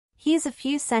He is a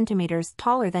few centimeters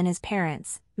taller than his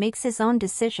parents, makes his own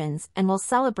decisions and will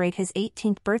celebrate his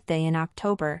 18th birthday in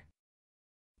October.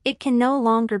 It can no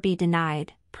longer be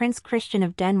denied, Prince Christian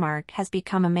of Denmark has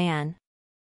become a man.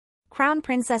 Crown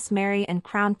Princess Mary and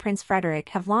Crown Prince Frederik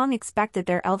have long expected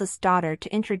their eldest daughter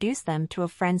to introduce them to a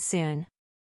friend soon.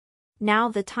 Now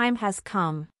the time has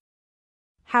come.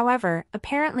 However,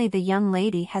 apparently the young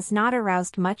lady has not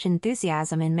aroused much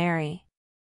enthusiasm in Mary.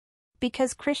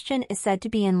 Because Christian is said to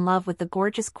be in love with the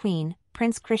gorgeous queen,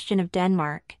 Prince Christian of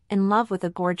Denmark, in love with a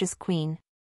gorgeous queen.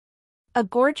 A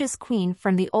gorgeous queen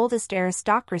from the oldest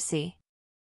aristocracy.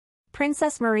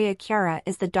 Princess Maria Chiara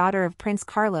is the daughter of Prince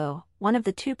Carlo, one of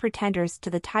the two pretenders to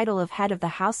the title of head of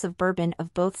the House of Bourbon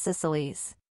of both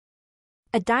Sicilies.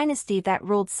 A dynasty that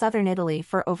ruled southern Italy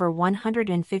for over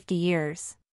 150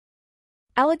 years.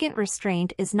 Elegant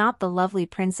restraint is not the lovely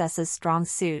princess's strong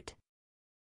suit.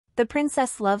 The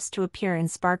princess loves to appear in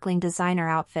sparkling designer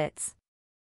outfits,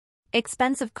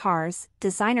 expensive cars,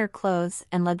 designer clothes,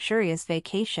 and luxurious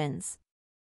vacations.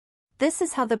 This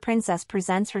is how the princess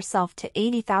presents herself to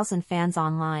 80,000 fans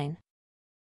online.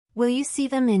 Will you see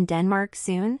them in Denmark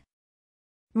soon?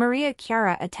 Maria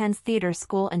Chiara attends theater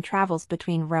school and travels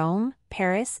between Rome,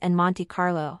 Paris, and Monte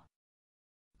Carlo.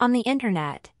 On the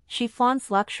internet, she flaunts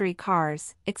luxury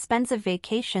cars, expensive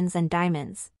vacations, and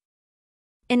diamonds.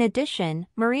 In addition,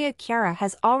 Maria Chiara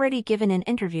has already given an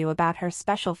interview about her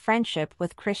special friendship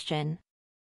with Christian.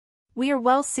 "We are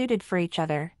well suited for each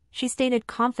other," she stated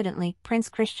confidently. Prince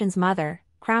Christian's mother,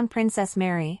 Crown Princess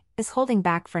Mary, is holding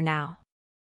back for now.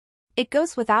 It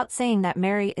goes without saying that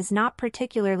Mary is not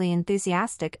particularly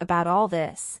enthusiastic about all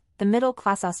this. The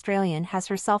middle-class Australian has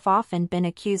herself often been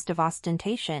accused of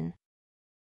ostentation.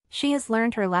 She has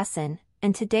learned her lesson,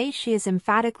 and today she is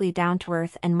emphatically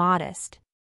down-to-earth and modest.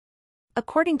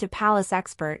 According to palace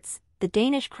experts, the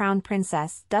Danish crown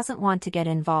princess doesn't want to get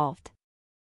involved.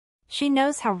 She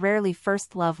knows how rarely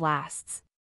first love lasts.